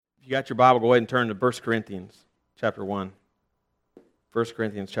you got your Bible, go ahead and turn to 1 Corinthians chapter 1. 1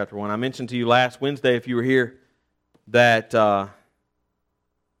 Corinthians chapter 1. I mentioned to you last Wednesday, if you were here, that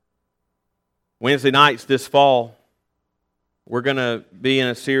Wednesday nights this fall, we're going to be in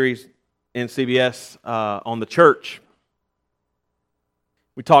a series in CBS on the church.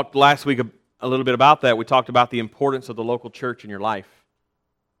 We talked last week a little bit about that. We talked about the importance of the local church in your life.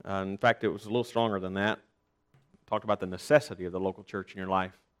 In fact, it was a little stronger than that. We talked about the necessity of the local church in your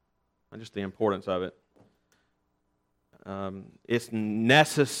life, not just the importance of it. It's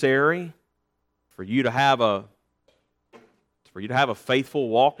necessary for you to have a faithful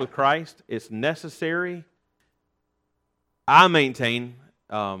walk with Christ. It's necessary. I maintain,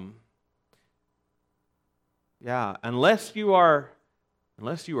 unless you are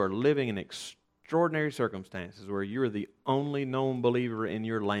living in extraordinary circumstances where you're the only known believer in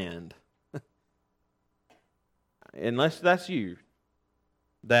your land, unless that's you,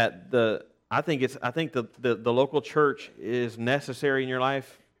 I think the local church is necessary in your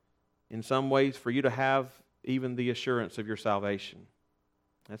life in some ways for you to have even the assurance of your salvation.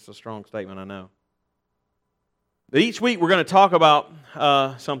 That's a strong statement, I know. But each week we're going to talk about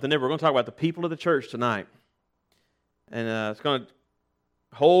something different. We're going to talk about the people of the church tonight. And it's going to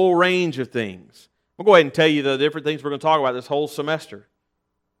whole range of things. We'll go ahead and tell you the different things we're going to talk about this whole semester.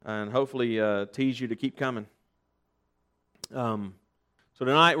 And hopefully tease you to keep coming. So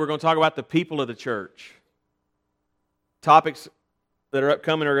tonight we're going to talk about the people of the church. Topics that are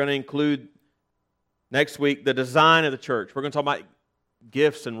upcoming are going to include next week the design of the church. We're going to talk about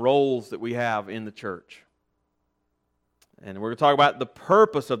gifts and roles that we have in the church. And we're going to talk about the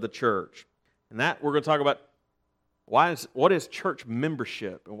purpose of the church. And that we're going to talk about what is church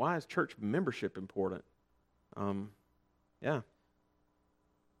membership and why is church membership important. And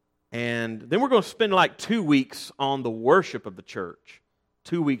then we're going to spend like 2 weeks on the worship of the church.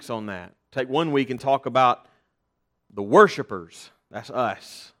 2 weeks on that. Take 1 week and talk about the worshipers. That's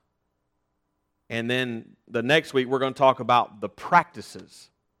us. And then the next week we're going to talk about the practices.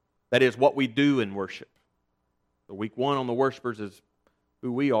 That is what we do in worship. So week 1 on the worshipers is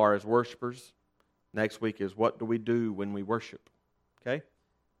who we are as worshipers. Next week is what do we do when we worship. Okay?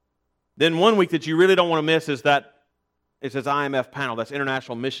 Then 1 week that you really don't want to miss is that it says IMF panel. That's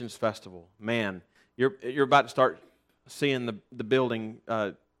International Missions Festival. Man, you're about to start seeing the building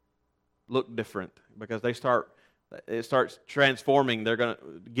look different because it starts transforming. They're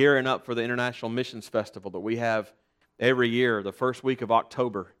gearing up for the International Missions Festival that we have every year, the first week of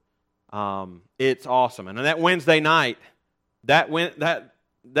October. It's awesome. And on that Wednesday night, that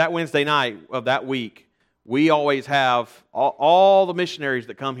Wednesday night of that week, we always have all the missionaries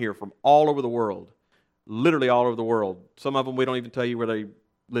that come here from all over the world, literally all over the world. Some of them we don't even tell you where they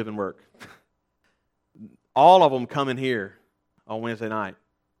live and work. All of them come in here on Wednesday night.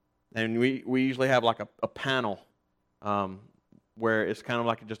 And we usually have like a panel where it's kind of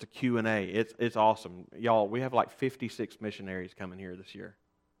like just a Q&A. It's awesome. Y'all, we have like 56 missionaries coming here this year.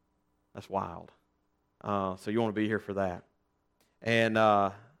 That's wild. So you want to be here for that. And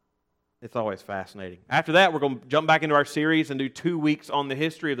it's always fascinating. After that, we're going to jump back into our series and do 2 weeks on the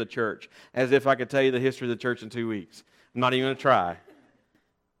history of the church, as if I could tell you the history of the church in 2 weeks. I'm not even going to try.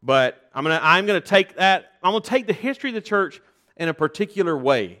 But I'm going to take that. I'm going to take the history of the church in a particular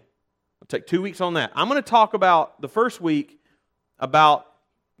way. I'll take 2 weeks on that. I'm going to talk about the first week about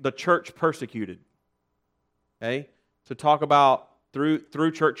the church persecuted. Okay? To talk about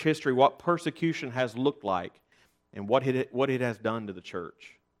through church history what persecution has looked like and what it has done to the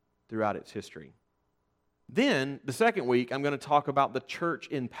church throughout its history. Then, the second week, I'm going to talk about the church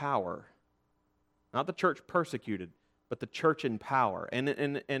in power. Not the church persecuted, but the church in power. And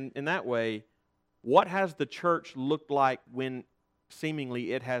in that way, what has the church looked like when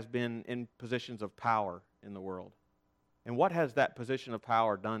seemingly it has been in positions of power in the world? And what has that position of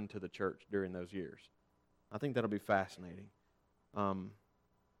power done to the church during those years? I think that'll be fascinating.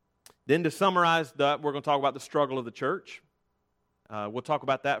 Then to summarize that, we're going to talk about the struggle of the church. We'll talk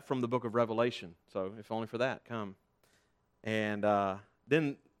about that from the book of Revelation. So if only for that, come. And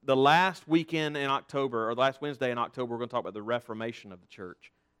then the last weekend in October, or the last Wednesday in October, we're going to talk about the Reformation of the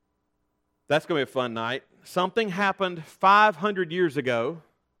church. That's going to be a fun night. Something happened 500 years ago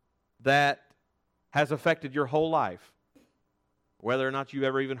that has affected your whole life, whether or not you've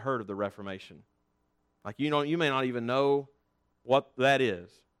ever even heard of the Reformation. Like you may not even know what that is,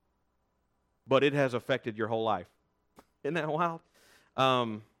 but it has affected your whole life. Isn't that wild?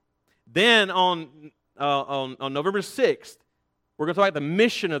 Then on November 6th, we're going to talk about the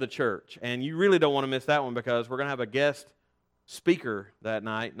mission of the church, and you really don't want to miss that one because we're going to have a guest speaker that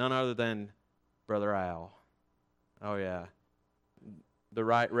night, none other than Brother Al. Oh yeah, the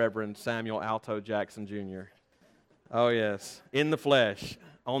Right Reverend Samuel Alto Jackson Jr. Oh, yes, in the flesh,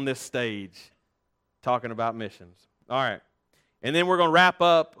 on this stage, talking about missions. All right. And then we're going to wrap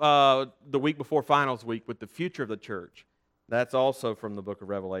up the week before finals week with the future of the church. That's also from the book of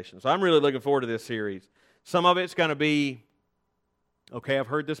Revelation. So I'm really looking forward to this series. Some of it's going to be, okay, I've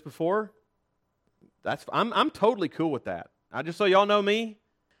heard this before. I'm totally cool with that. Just so y'all know me,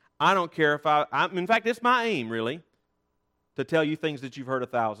 I don't care if in fact, it's my aim, really, to tell you things that you've heard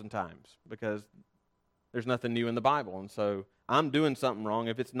 1,000 times, because there's nothing new in the Bible. And so I'm doing something wrong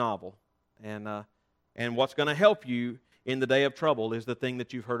if it's novel. And what's going to help you in the day of trouble is the thing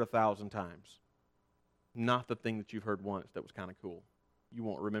that you've heard 1,000 times, not the thing that you've heard once that was kind of cool. You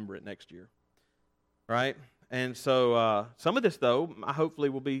won't remember it next year, right? And so some of this, though, hopefully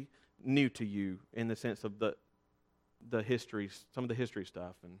will be new to you in the sense of the history, some of the history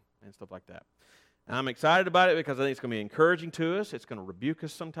stuff and stuff like that. And I'm excited about it because I think it's going to be encouraging to us. It's going to rebuke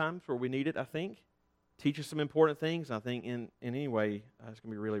us sometimes where we need it, I think. Teach us some important things. I think in any way it's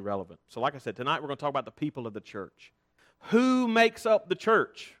going to be really relevant. So like I said, tonight we're going to talk about the people of the church. Who makes up the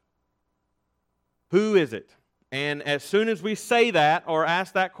church? Who is it? And as soon as we say that or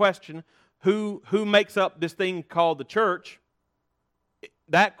ask that question, who makes up this thing called the church,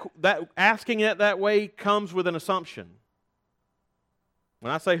 that asking it that way comes with an assumption.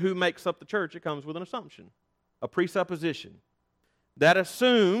 When I say who makes up the church, it comes with an assumption, a presupposition. That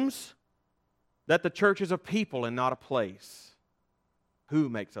assumes that the church is a people and not a place. Who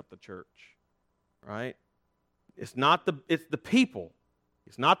makes up the church? Right? It's the people.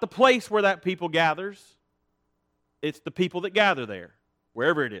 It's not the place where that people gathers. It's the people that gather there,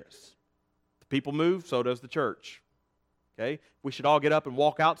 wherever it is. The people move, so does the church. Okay? We should all get up and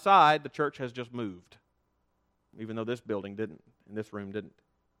walk outside. The church has just moved, even though this building didn't, and this room didn't.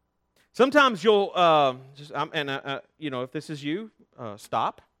 Sometimes you'll if this is you,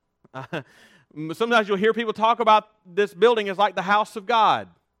 stop. Sometimes you'll hear people talk about this building as like the house of God.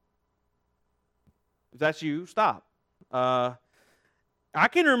 If that's you, stop. I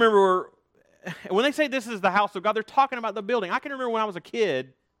can remember when they say this is the house of God, they're talking about the building. I can remember when I was a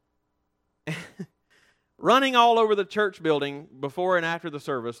kid running all over the church building before and after the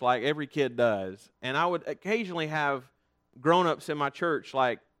service like every kid does. And I would occasionally have grown-ups in my church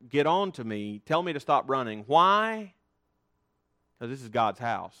like get on to me, tell me to stop running. Why? Because this is God's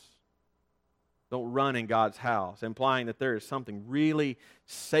house. Don't run in God's house, implying that there is something really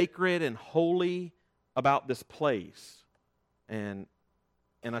sacred and holy about this place. And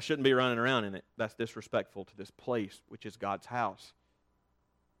I shouldn't be running around in it. That's disrespectful to this place, which is God's house.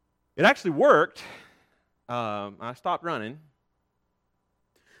 It actually worked. I stopped running.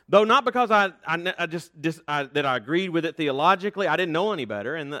 Though not because that I agreed with it theologically. I didn't know any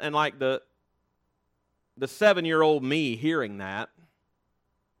better. And like the 7-year-old me hearing that,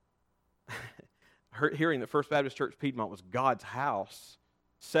 hearing that First Baptist Church Piedmont was God's house,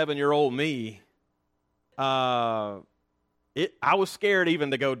 7-year-old me, I was scared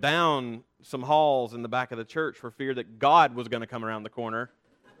even to go down some halls in the back of the church for fear that God was going to come around the corner.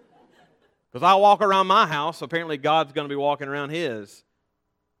 Because I walk around my house, apparently God's going to be walking around his.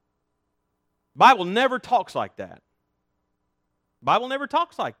 Bible never talks like that. Bible never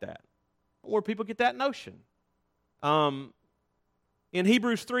talks like that. Where people get that notion. In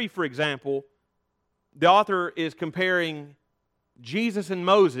Hebrews 3, for example, the author is comparing Jesus and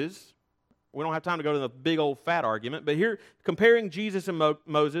Moses. We don't have time to go to the big old fat argument, but here, comparing Jesus and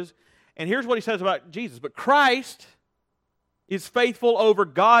Moses, and here's what he says about Jesus. But Christ is faithful over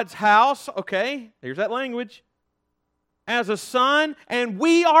God's house, okay, here's that language, as a son, and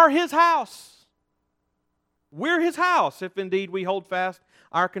we are his house. We're his house, if indeed we hold fast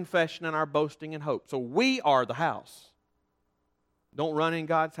our confession and our boasting and hope. So we are the house. Don't run in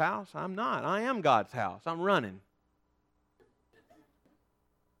God's house. I'm not. I am God's house. I'm running.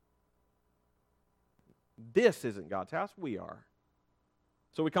 This isn't God's house. We are.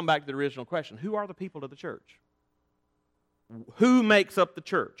 So we come back to the original question. Who are the people of the church? Who makes up the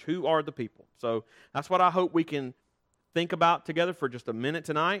church? Who are the people? So that's what I hope we can think about together for just a minute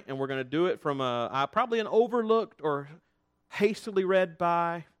tonight. And we're going to do it from probably an overlooked or hastily read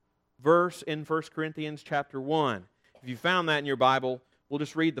by verse in 1 Corinthians chapter 1. If you found that in your Bible, we'll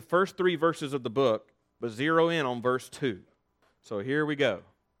just read the first 3 verses of the book, but zero in on verse 2. So here we go.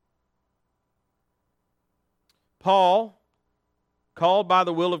 Paul, called by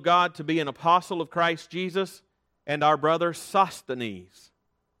the will of God to be an apostle of Christ Jesus, and our brother Sosthenes,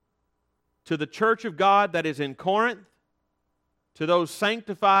 to the church of God that is in Corinth, to those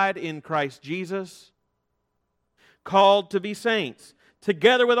sanctified in Christ Jesus, called to be saints,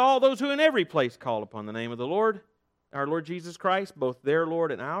 together with all those who in every place call upon the name of the Lord, our Lord Jesus Christ, both their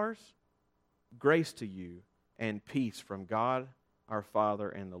Lord and ours, grace to you and peace from God our Father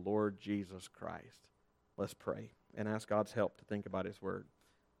and the Lord Jesus Christ. Let's pray and ask God's help to think about His Word.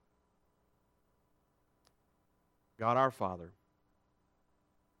 God our Father,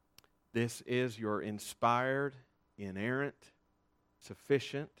 this is your inspired, inerrant,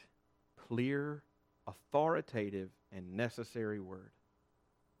 sufficient, clear, authoritative, and necessary Word.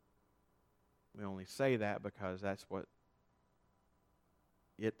 We only say that because that's what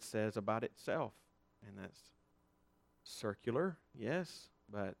it says about itself. And that's circular, yes,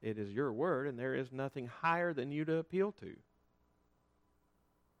 but it is your Word, and there is nothing higher than you to appeal to.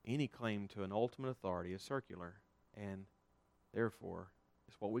 Any claim to an ultimate authority is circular, and therefore,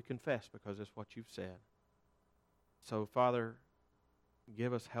 it's what we confess because it's what you've said. So, Father,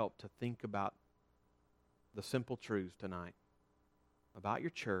 give us help to think about the simple truths tonight about your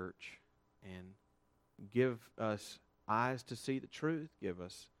church, and give us eyes to see the truth, give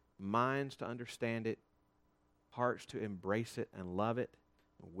us minds to understand it, hearts to embrace it and love it,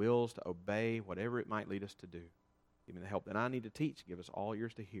 and wills to obey whatever it might lead us to do. Give me the help that I need to teach. Give us all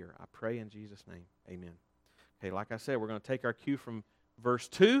ears to hear. I pray in Jesus' name. Amen. Okay, like I said, we're going to take our cue from verse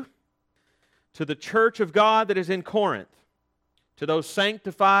 2. To the church of God that is in Corinth, to those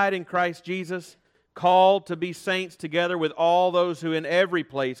sanctified in Christ Jesus, called to be saints together with all those who in every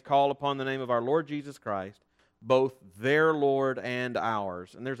place call upon the name of our Lord Jesus Christ, both their Lord and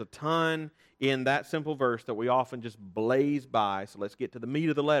ours. And there's a ton in that simple verse that we often just blaze by. So let's get to the meat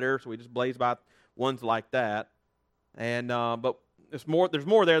of the letter. So we just blaze by ones like that. And but there's more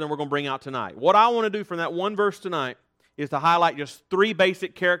there than we're going to bring out tonight. What I want to do from that one verse tonight is to highlight just three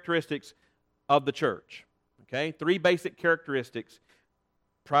basic characteristics of the church. Okay? Three basic characteristics.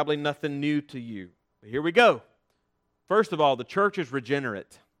 Probably nothing new to you. But here we go. First of all, the church is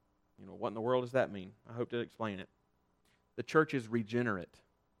regenerate. You know, what in the world does that mean? I hope to explain it. The church is regenerate.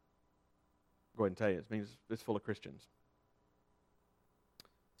 Go ahead and tell you. It means it's full of Christians.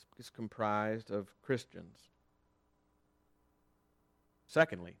 It's comprised of Christians.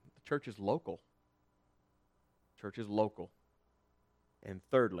 Secondly, the church is local. Church is local. And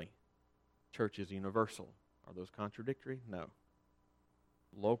thirdly, church is universal. Are those contradictory? No.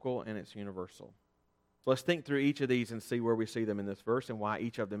 Local and it's universal. So let's think through each of these and see where we see them in this verse and why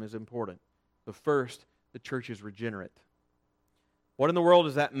each of them is important. So first, the church is regenerate. What in the world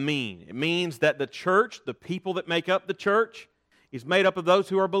does that mean? It means that the church, the people that make up the church, is made up of those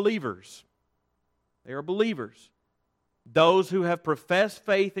who are believers. They are believers. Those who have professed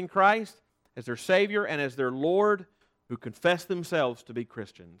faith in Christ as their Savior and as their Lord, who confess themselves to be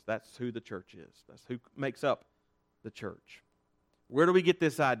Christians. That's who the church is. That's who makes up the church. Where do we get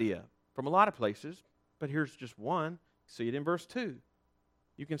this idea? From a lot of places, but here's just one. See it in verse 2.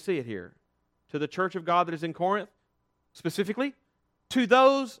 You can see it here. To the church of God that is in Corinth, specifically, to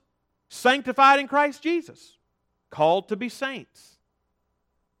those sanctified in Christ Jesus, called to be saints.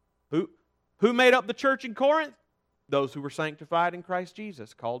 Who made up the church in Corinth? Those who were sanctified in Christ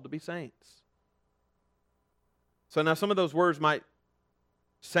Jesus, called to be saints. So now some of those words might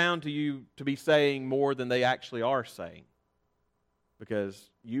sound to you to be saying more than they actually are saying. Because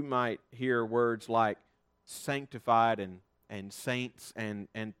you might hear words like sanctified and saints and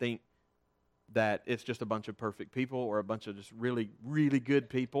think that it's just a bunch of perfect people or a bunch of just really, really good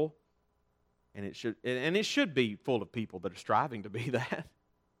people. And it should be full of people that are striving to be that,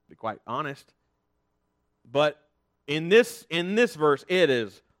 to be quite honest. But in this verse, it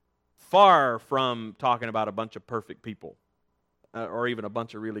is far from talking about a bunch of perfect people or even a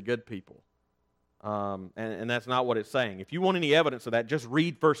bunch of really good people. And that's not what it's saying. If you want any evidence of that, just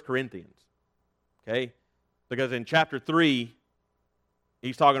read 1 Corinthians. Okay? Because in chapter 3,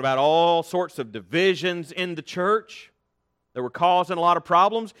 he's talking about all sorts of divisions in the church that were causing a lot of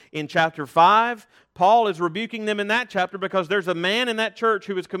problems. In chapter 5, Paul is rebuking them in that chapter because there's a man in that church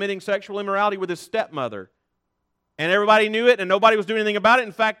who was committing sexual immorality with his stepmother. And everybody knew it and nobody was doing anything about it.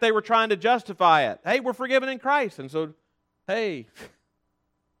 In fact, they were trying to justify it. Hey, we're forgiven in Christ. And so, hey,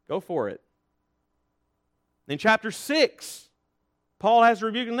 go for it. In chapter 6, Paul has to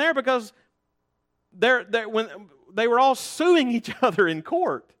rebuke them there because when they were all suing each other in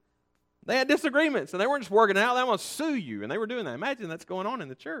court. They had disagreements, and they weren't just working out. They want to sue you, and they were doing that. Imagine that's going on in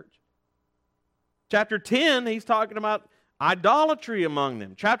the church. Chapter 10, he's talking about idolatry among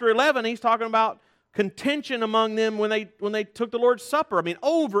them. Chapter 11, he's talking about contention among them when they took the Lord's Supper. I mean,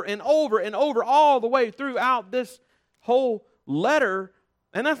 over and over and over, all the way throughout this whole letter.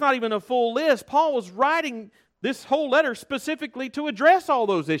 And that's not even a full list. Paul was writing this whole letter specifically to address all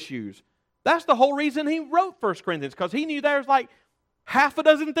those issues. That's the whole reason he wrote 1 Corinthians, because he knew there's like half a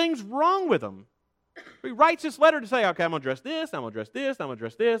dozen things wrong with them. He writes this letter to say, okay, I'm going to address this, I'm going to address this, I'm going to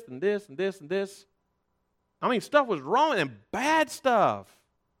address this, and this, and this, and this. I mean, stuff was wrong, and bad stuff.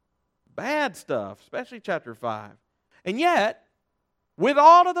 Bad stuff, especially chapter 5. And yet, with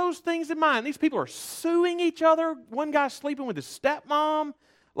all of those things in mind, these people are suing each other. One guy's sleeping with his stepmom.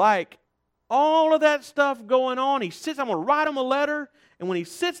 Like, all of that stuff going on. He sits, I'm going to write him a letter. And when he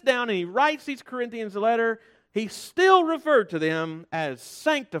sits down and he writes these Corinthians a letter, he still referred to them as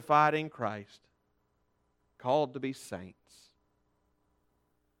sanctified in Christ. Called to be saints.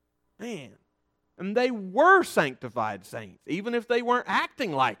 Man. And they were sanctified saints, even if they weren't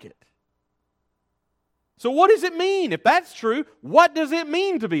acting like it. So what does it mean? If that's true, what does it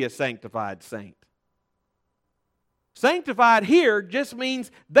mean to be a sanctified saint? Sanctified here just means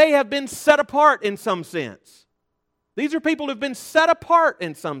they have been set apart in some sense. These are people who have been set apart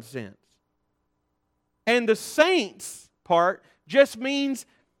in some sense. And the saints part just means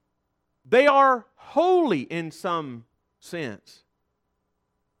they are holy in some sense.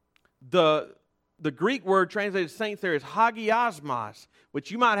 The Greek word translated saints there is hagiasmos, which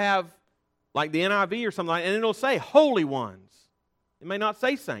you might have like the NIV or something like that, and it'll say holy ones. It may not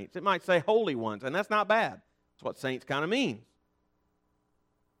say saints. It might say holy ones, and that's not bad. That's what saints kind of means.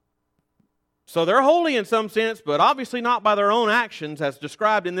 So they're holy in some sense, but obviously not by their own actions as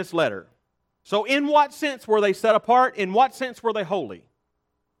described in this letter. So in what sense were they set apart? In what sense were they holy?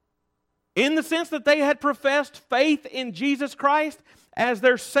 In the sense that they had professed faith in Jesus Christ as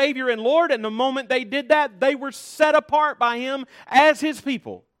their Savior and Lord, and the moment they did that, they were set apart by Him as His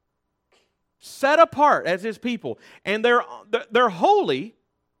people. Set apart as His people. And they're holy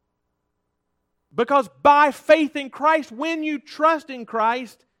because by faith in Christ, when you trust in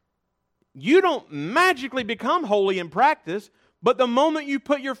Christ, you don't magically become holy in practice, but the moment you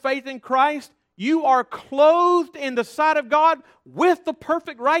put your faith in Christ, you are clothed in the sight of God with the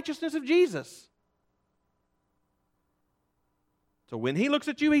perfect righteousness of Jesus. So when He looks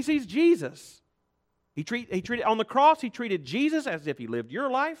at you, He sees Jesus. He treated on the cross, He treated Jesus as if He lived your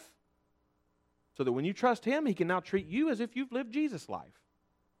life. So that when you trust Him, He can now treat you as if you've lived Jesus' life.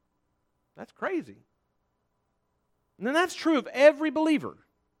 That's crazy. And then that's true of every believer.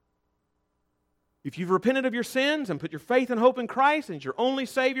 If you've repented of your sins and put your faith and hope in Christ and your only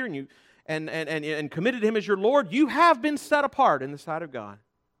Savior and committed Him as your Lord, you have been set apart in the sight of God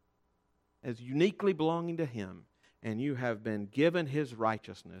as uniquely belonging to Him. And you have been given His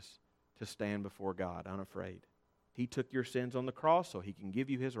righteousness to stand before God unafraid. He took your sins on the cross so He can give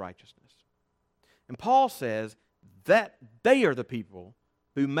you His righteousness. And Paul says that they are the people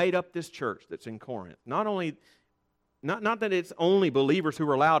who made up this church that's in Corinth. Not that it's only believers who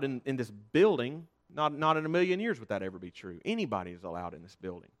are allowed in this building. Not in a million years would that ever be true. Anybody is allowed in this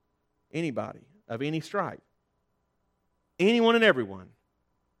building. Anybody of any stripe. Anyone and everyone.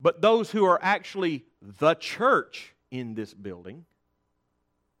 But those who are actually the church in this building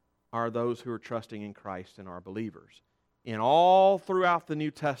are those who are trusting in Christ and are believers. And all throughout the New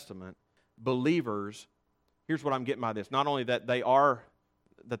Testament, believers, here's what I'm getting by this. Not only that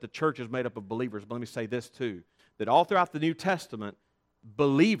that the church is made up of believers, but let me say this too. That all throughout the New Testament,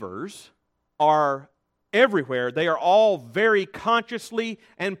 believers are everywhere. They are all very consciously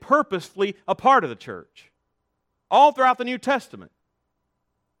and purposefully a part of the church. All throughout the New Testament.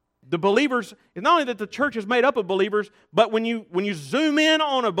 The believers, it's not only that the church is made up of believers, but when you zoom in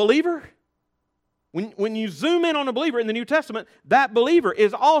on a believer, when you zoom in on a believer in the New Testament, that believer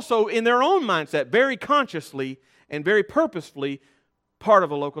is also in their own mindset, very consciously and very purposefully part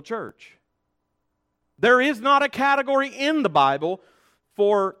of a local church. There is not a category in the Bible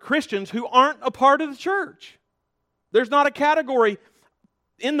for Christians who aren't a part of the church. There's not a category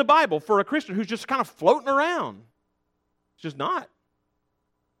in the Bible for a Christian who's just kind of floating around. It's just not.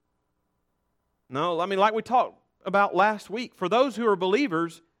 No, I mean, like we talked about last week, for those who are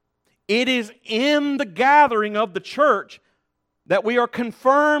believers, it is in the gathering of the church that we are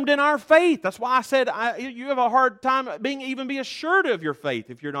confirmed in our faith. That's why I said you have a hard time even be assured of your faith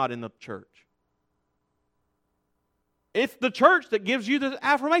if you're not in the church. It's the church that gives you the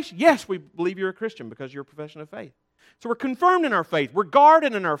affirmation. Yes, we believe you're a Christian because of your profession of faith. So we're confirmed in our faith. We're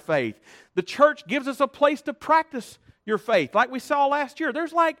guarded in our faith. The church gives us a place to practice your faith. Like we saw last year,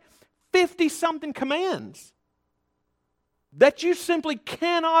 there's like 50-something commands that you simply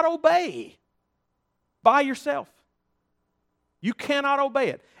cannot obey by yourself. You cannot obey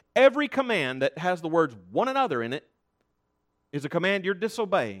it. Every command that has the words one another in it is a command you're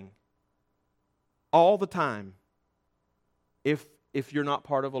disobeying all the time if you're not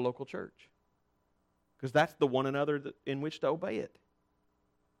part of a local church. Because that's the one another in which to obey it.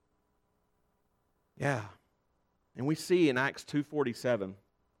 Yeah. And we see in Acts 2:47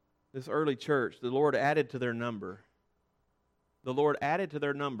 this early church, the Lord added to their number. The Lord added to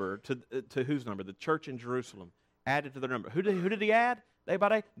their number, to whose number? The church in Jerusalem. Added to their number. Who did He add day by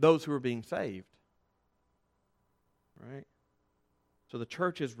day? Those who were being saved. Right? So the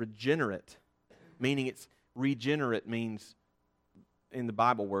church is regenerate, meaning it's regenerate means, in the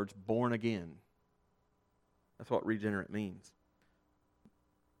Bible words, born again. That's what regenerate means.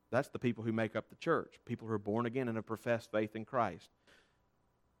 That's the people who make up the church, people who are born again and have professed faith in Christ.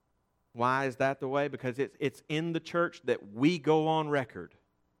 Why is that the way? Because it's in the church that we go on record.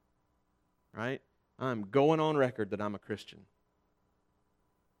 Right? I'm going on record that I'm a Christian.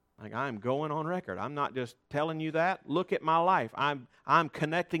 Like, I'm going on record. I'm not just telling you that. Look at my life. I'm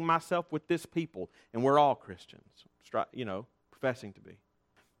connecting myself with this people, and we're all Christians, professing to be.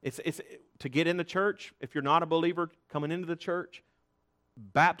 It's to get in the church. If you're not a believer coming into the church,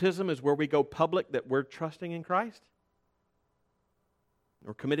 baptism is where we go public that we're trusting in Christ.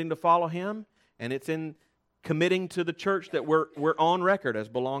 We're committing to follow Him, and it's in committing to the church that we're on record as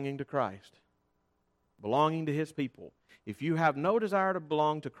belonging to Christ, belonging to His people. If you have no desire to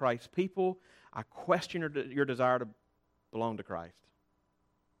belong to Christ's people, I question your desire to belong to Christ.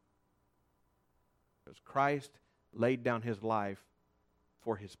 Because Christ laid down His life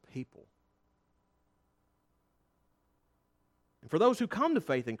for His people. And for those who come to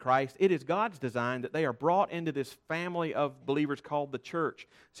faith in Christ, it is God's design that they are brought into this family of believers called the church,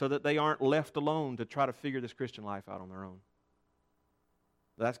 so that they aren't left alone to try to figure this Christian life out on their own.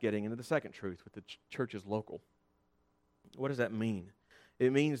 That's getting into the second truth, with the church is local. What does that mean?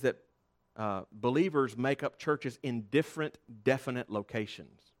 It means that believers make up churches in different, definite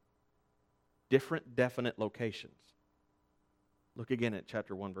locations. Different, definite locations. Look again at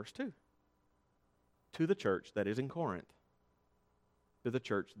chapter 1, verse 2. To the church that is in Corinth. To the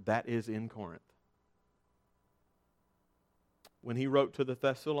church that is in Corinth. When he wrote to the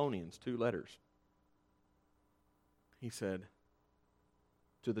Thessalonians 2 letters, he said,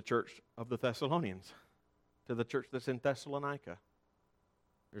 to the church of the Thessalonians, to the church that's in Thessalonica.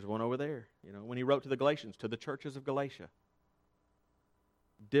 There's one over there. When he wrote to the Galatians, to the churches of Galatia.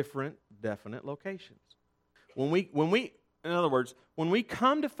 Different, definite locations. When we, in other words, when we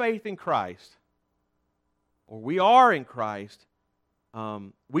come to faith in Christ, or we are in Christ,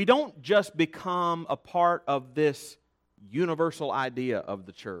 we don't just become a part of this universal idea of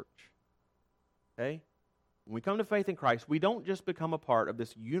the church. Okay? When we come to faith in Christ, we don't just become a part of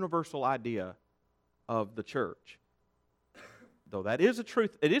this universal idea of the church. Though that is a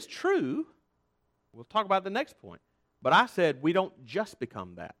truth, it is true. We'll talk about the next point. But I said we don't just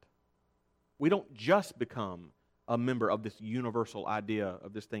become that. We don't just become a member of this universal idea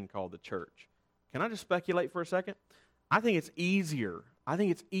of this thing called the church. Can I just speculate for a second? I think it's easier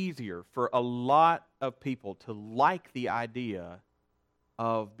for a lot of people to like the idea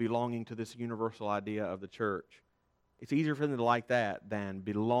of belonging to this universal idea of the church. It's easier for them to like that than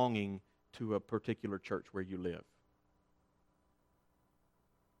belonging to a particular church where you live.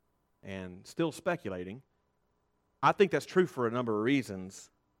 And still speculating, I think that's true for a number of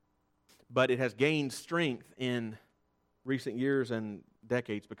reasons, but it has gained strength in recent years and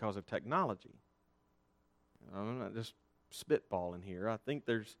decades because of technology. I'm not just spitballing here. I think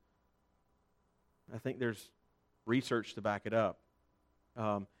there's research to back it up.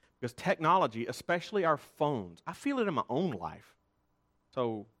 Because technology, especially our phones, I feel it in my own life.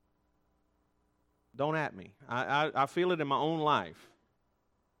 So don't at me. I feel it in my own life.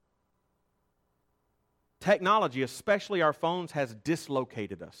 Technology, especially our phones, has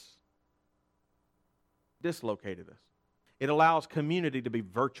dislocated us. Dislocated us. It allows community to be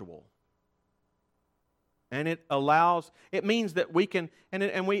virtual. And it means that we can,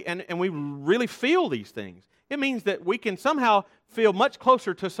 and we really feel these things. It means that we can somehow feel much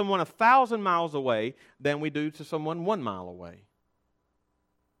closer to someone 1,000 miles away than we do to someone 1 mile away.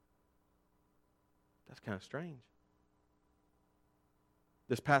 That's kind of strange.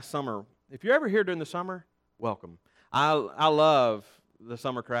 This past summer, if you're ever here during the summer, welcome. I love the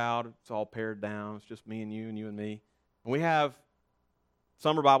summer crowd. It's all pared down. It's just me and you and me. And we have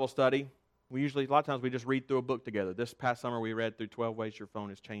summer Bible study. A lot of times we just read through a book together. This past summer we read through 12 Ways Your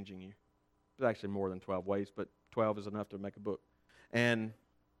Phone is Changing You. It's actually more than 12 ways, but 12 is enough to make a book. And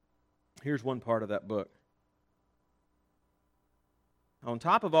here's one part of that book. On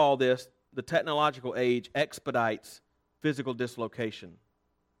top of all this, the technological age expedites physical dislocation,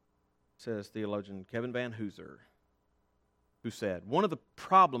 says theologian Kevin Van Hooser, who said, one of the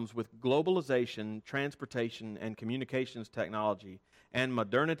problems with globalization, transportation, and communications technology and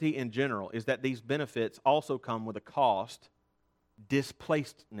modernity in general is that these benefits also come with a cost,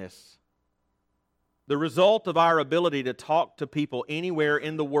 displacedness. The result of our ability to talk to people anywhere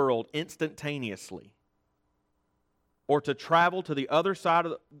in the world instantaneously, or to travel to the other side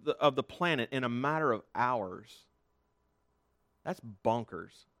of the planet in a matter of hours, that's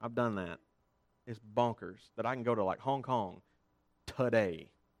bonkers. I've done that. It's bonkers that I can go to like Hong Kong today.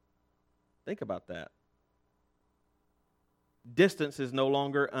 Think about that. Distance is no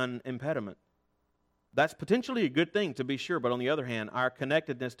longer an impediment. That's potentially a good thing, to be sure, but on the other hand, our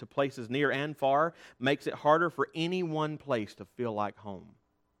connectedness to places near and far makes it harder for any one place to feel like home.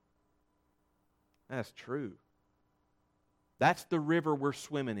 That's true. That's the river we're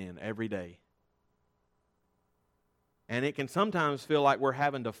swimming in every day. And it can sometimes feel like we're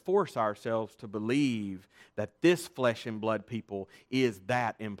having to force ourselves to believe that this flesh and blood people is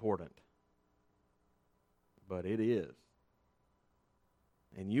that important. But it is.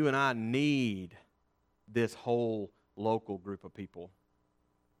 And you and I need this whole local group of people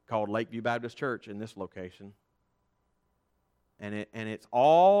called Lakeview Baptist Church in this location. And it's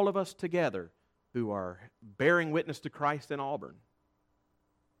all of us together who are bearing witness to Christ in Auburn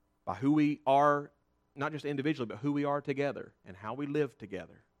by who we are, not just individually, but who we are together and how we live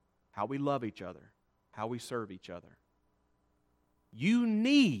together, how we love each other, how we serve each other. You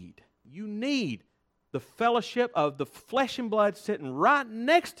need the fellowship of the flesh and blood sitting right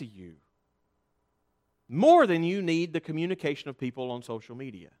next to you more than you need the communication of people on social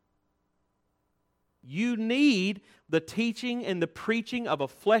media. You need the teaching and the preaching of a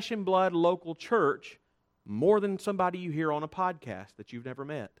flesh and blood local church more than somebody you hear on a podcast that you've never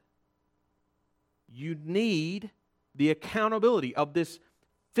met. You need the accountability of this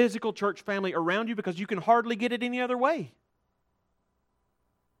physical church family around you because you can hardly get it any other way.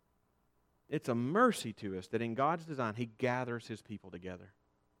 It's a mercy to us that in God's design, He gathers His people together.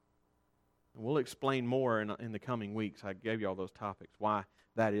 And we'll explain more in the coming weeks. I gave you all those topics, why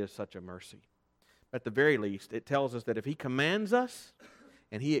that is such a mercy. At the very least, it tells us that if He commands us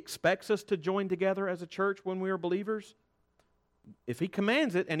and He expects us to join together as a church when we are believers, if He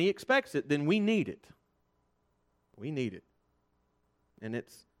commands it and He expects it, then we need it. We need it. And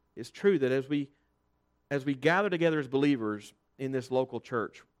it's true that as we gather together as believers in this local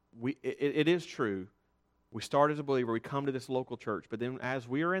church, it is true. We start as a believer, we come to this local church, but then as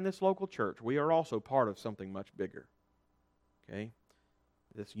we are in this local church, we are also part of something much bigger. Okay?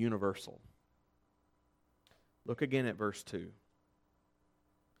 That's universal. Look again at verse 2.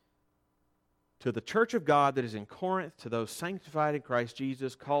 To the church of God that is in Corinth, to those sanctified in Christ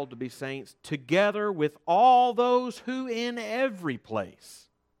Jesus, called to be saints, together with all those who in every place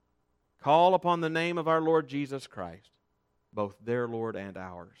call upon the name of our Lord Jesus Christ, both their Lord and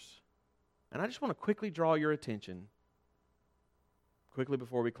ours. And I just want to quickly draw your attention, quickly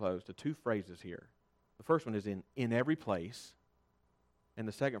before we close, to two phrases here. The first one is in every place, and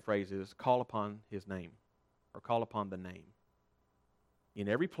the second phrase is call upon His name, or call upon the name. In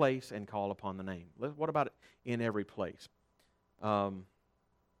every place and call upon the name. What about it in every place? Well,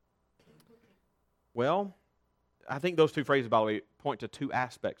 I think those two phrases, by the way, point to two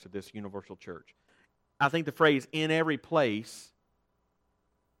aspects of this universal church. I think the phrase in every place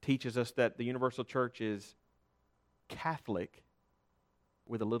teaches us that the universal church is Catholic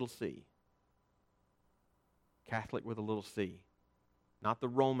with a little c. Catholic with a little c. Not the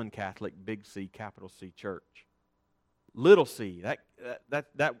Roman Catholic, big C, capital C church. Little c.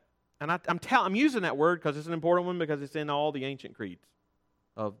 And I'm using that word because it's an important one because it's in all the ancient creeds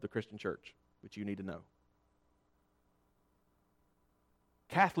of the Christian church, which you need to know.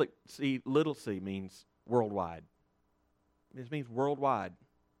 Catholic C, little c means worldwide. It means worldwide.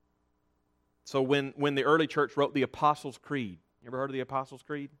 So when the early church wrote the Apostles' Creed, you ever heard of the Apostles'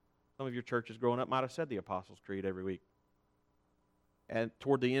 Creed? Some of your churches growing up might have said the Apostles' Creed every week. And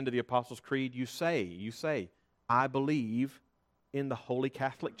toward the end of the Apostles' Creed, you say, I believe in the Holy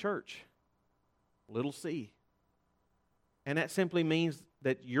Catholic Church, little c. And that simply means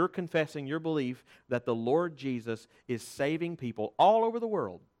that you're confessing your belief that the Lord Jesus is saving people all over the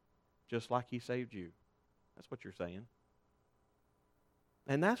world, just like He saved you. That's what you're saying.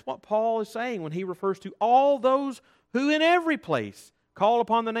 And that's what Paul is saying when he refers to all those who in every place call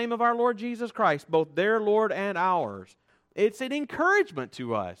upon the name of our Lord Jesus Christ, both their Lord and ours. It's an encouragement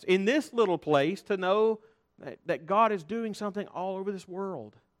to us in this little place to know that God is doing something all over this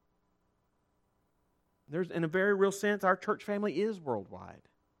world. In a very real sense, our church family is worldwide.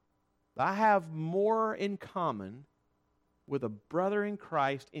 I have more in common with a brother in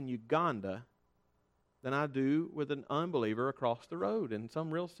Christ in Uganda than I do with an unbeliever across the road in some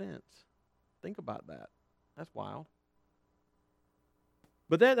real sense. Think about that. That's wild.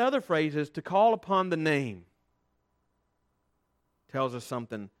 But that other phrase is to call upon the name. Tells us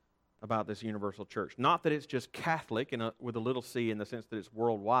something about this universal church. Not that it's just Catholic with a little c in the sense that it's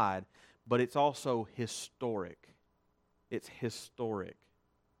worldwide, but it's also historic. It's historic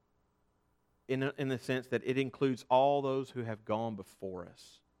in the sense that it includes all those who have gone before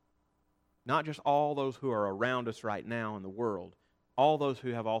us. Not just all those who are around us right now in the world, all those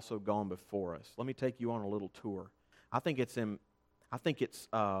who have also gone before us. Let me take you on a little tour. I think it's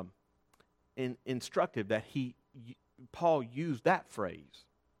instructive that Paul used that phrase.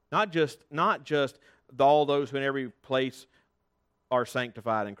 Not just all those who in every place are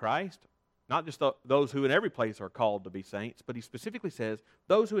sanctified in Christ, not just those who in every place are called to be saints, but he specifically says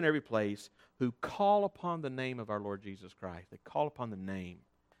those who in every place who call upon the name of our Lord Jesus Christ. They call upon the name.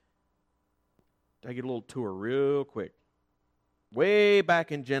 Take a little tour real quick. Way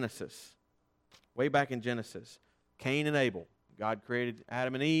back in Genesis, Cain and Abel. God created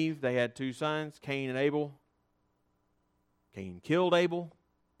Adam and Eve. They had two sons, Cain and Abel. Cain killed Abel,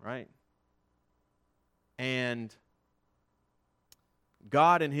 right? And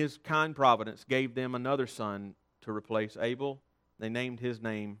God in His kind providence gave them another son to replace Abel. They named his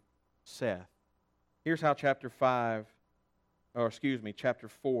name Seth. Here's how chapter 4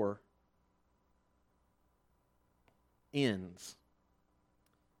 ends.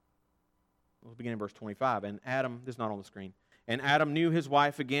 We'll begin in verse 25. And Adam, this is not on the screen. And Adam knew his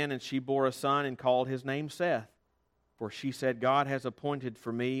wife again, and she bore a son and called his name Seth. For she said, God has appointed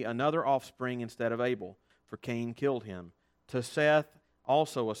for me another offspring instead of Abel, for Cain killed him. To Seth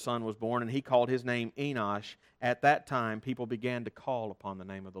also a son was born, and he called his name Enosh. At that time, people began to call upon the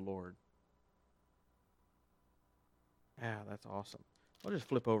name of the Lord. Yeah, that's awesome. We'll just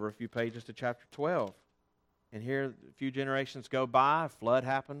flip over a few pages to chapter 12. And here, a few generations go by, a flood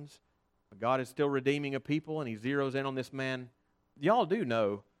happens. God is still redeeming a people, and He zeroes in on this man. Y'all do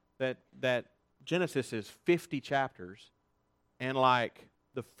know that Genesis is 50 chapters, and like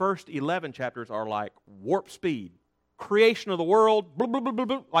the first 11 chapters are like warp speed. Creation of the world, blah, blah, blah, blah,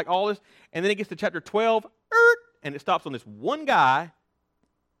 blah, like all this. And then it gets to chapter 12, and it stops on this one guy,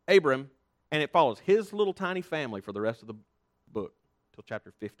 Abram, and it follows his little tiny family for the rest of the book till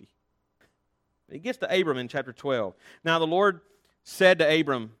chapter 50. It gets to Abram in chapter 12. Now the Lord said to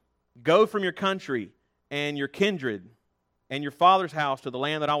Abram, go from your country and your kindred and your father's house to the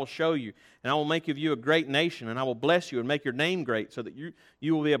land that I will show you, and I will make of you a great nation, and I will bless you and make your name great, so that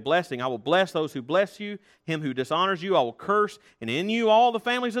you will be a blessing. I will bless those who bless you, him who dishonors you I will curse, and in you all the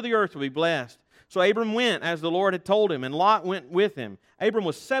families of the earth will be blessed. So Abram went as the Lord had told him, and Lot went with him. Abram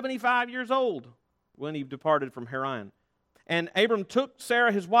was 75 years old when he departed from Haran. And Abram took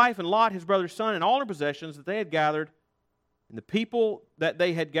Sarah his wife, and Lot his brother's son, and all their possessions that they had gathered, and the people that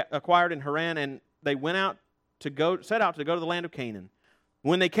they had acquired in Haran, and they set out to go to the land of Canaan.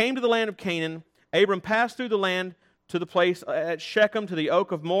 When they came to the land of Canaan, Abram passed through the land to the place at Shechem, to the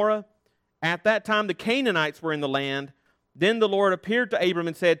oak of Moreh. At that time the Canaanites were in the land. Then the Lord appeared to Abram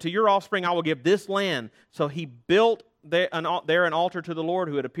and said, to your offspring I will give this land. So he built there an altar to the Lord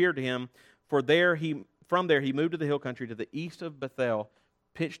who had appeared to him. From there he moved to the hill country to the east of Bethel,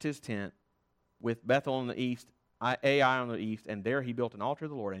 pitched his tent with Bethel on the east, Ai on the east, and there he built an altar to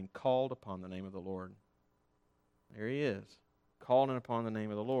the Lord and called upon the name of the Lord. There he is, calling upon the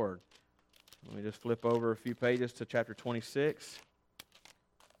name of the Lord. Let me just flip over a few pages to chapter 26.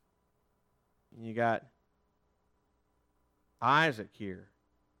 You got Isaac here.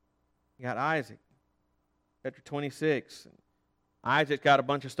 You got Isaac. Chapter 26. Isaac's got a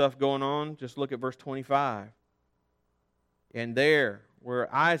bunch of stuff going on. Just look at verse 25. And there,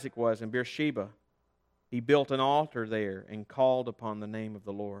 where Isaac was in Beersheba, he built an altar there and called upon the name of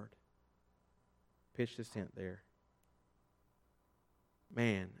the Lord. Pitched his tent there.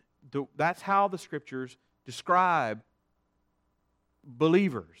 Man, that's how the Scriptures describe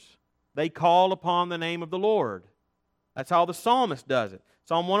believers. They call upon the name of the Lord. That's how the psalmist does it.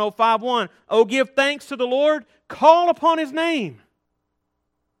 Psalm 105:1, oh, give thanks to the Lord, call upon His name.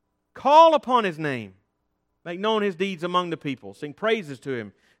 Call upon His name. Make known His deeds among the people. Sing praises to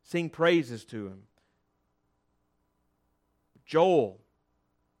Him. Sing praises to Him. Joel,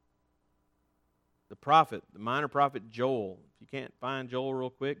 the prophet, the minor prophet Joel. If you can't find Joel real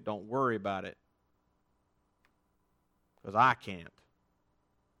quick, don't worry about it. Because I can't.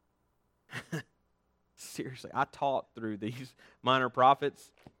 Seriously, I taught through these minor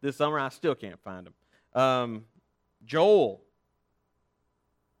prophets this summer. I still can't find them. Joel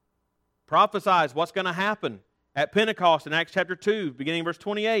prophesies what's going to happen at Pentecost in Acts chapter 2, beginning in verse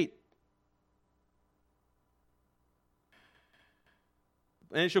 28.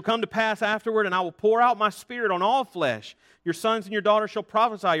 And it shall come to pass afterward, and I will pour out my Spirit on all flesh. Your sons and your daughters shall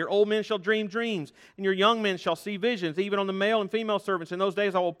prophesy, your old men shall dream dreams, and your young men shall see visions, even on the male and female servants. In those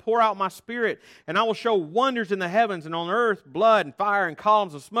days I will pour out my Spirit, and I will show wonders in the heavens and on earth, blood and fire and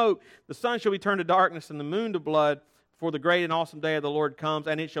columns of smoke. The sun shall be turned to darkness and the moon to blood, before the great and awesome day of the Lord comes.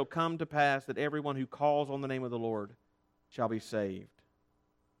 And it shall come to pass that everyone who calls on the name of the Lord shall be saved.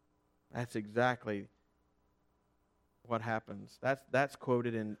 That's exactly what happens. That's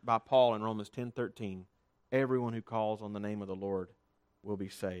quoted by Paul in Romans 10:13. Everyone who calls on the name of the Lord will be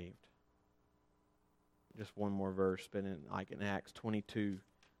saved. Just one more verse, but in Acts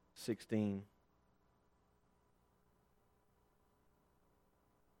 22:16.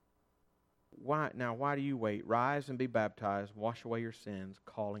 Why do you wait? Rise and be baptized, wash away your sins,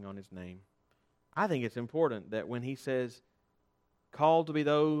 calling on His name. I think it's important that when he says, called to be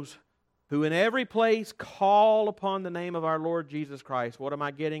those who in every place call upon the name of our Lord Jesus Christ. What am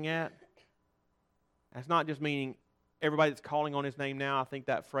I getting at? That's not just meaning everybody that's calling on His name now. I think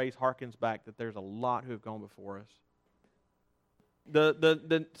that phrase harkens back that there's a lot who have gone before us.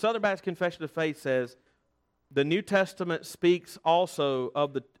 The Southern Baptist Confession of Faith says, the New Testament speaks also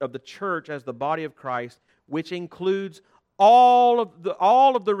of the church as the body of Christ, which includes all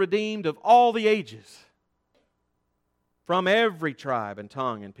of the redeemed of all the ages, from every tribe and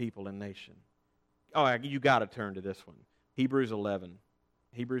tongue and people and nation. Oh, you got to turn to this one. Hebrews 11.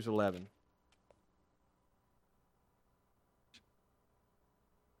 Hebrews 11.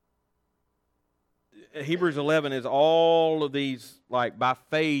 Hebrews 11 is all of these, like, by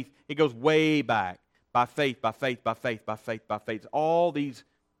faith. It goes way back. By faith, by faith, by faith, by faith, by faith. All these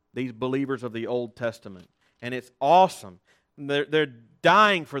believers of the Old Testament. And it's awesome. They're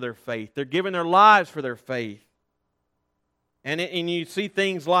dying for their faith. They're giving their lives for their faith. And you see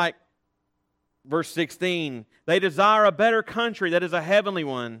things like verse 16. They desire a better country that is a heavenly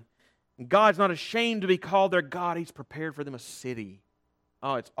one. And God's not ashamed to be called their God. He's prepared for them a city.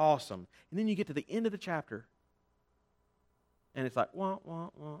 Oh, it's awesome. And then you get to the end of the chapter. And it's like, wah, wah,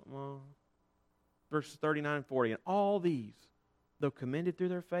 wah, wah. Verses 39 and 40. And all these, though commended through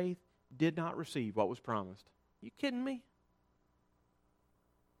their faith, did not receive what was promised. You kidding me?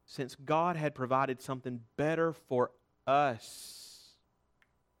 Since God had provided something better for us,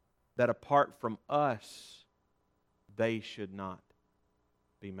 that apart from us, they should not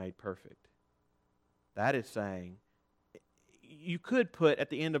be made perfect. That is saying, you could put at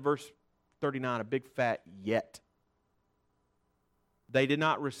the end of verse 39 a big fat yet. They did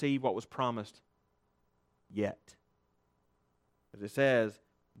not receive what was promised yet. As it says,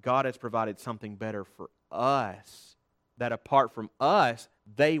 God has provided something better for us, that apart from us,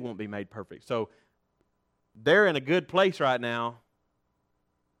 they won't be made perfect. So they're in a good place right now,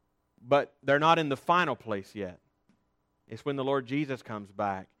 but they're not in the final place yet. It's when the Lord Jesus comes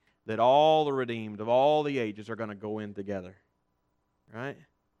back that all the redeemed of all the ages are going to go in together. Right?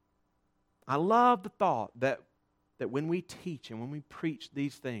 I love the thought that when we teach and when we preach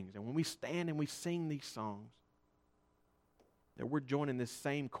these things and when we stand and we sing these songs, that we're joining this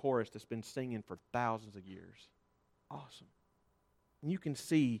same chorus that's been singing for thousands of years. Awesome. And you can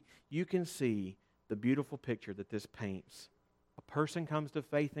see the beautiful picture that this paints. A person comes to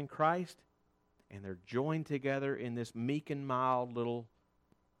faith in Christ, and they're joined together in this meek and mild little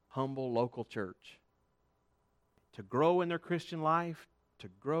humble local church to grow in their Christian life, to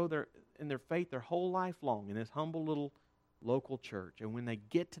grow in their faith their whole life long in this humble little local church. And when they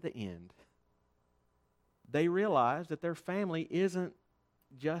get to the end, they realize that their family isn't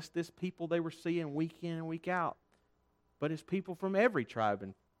just this people they were seeing week in and week out, but it's people from every tribe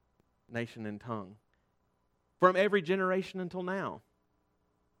and nation and tongue, from every generation until now.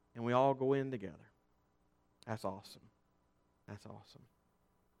 And we all go in together. That's awesome. That's awesome.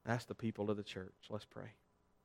 That's the people of the church. Let's pray.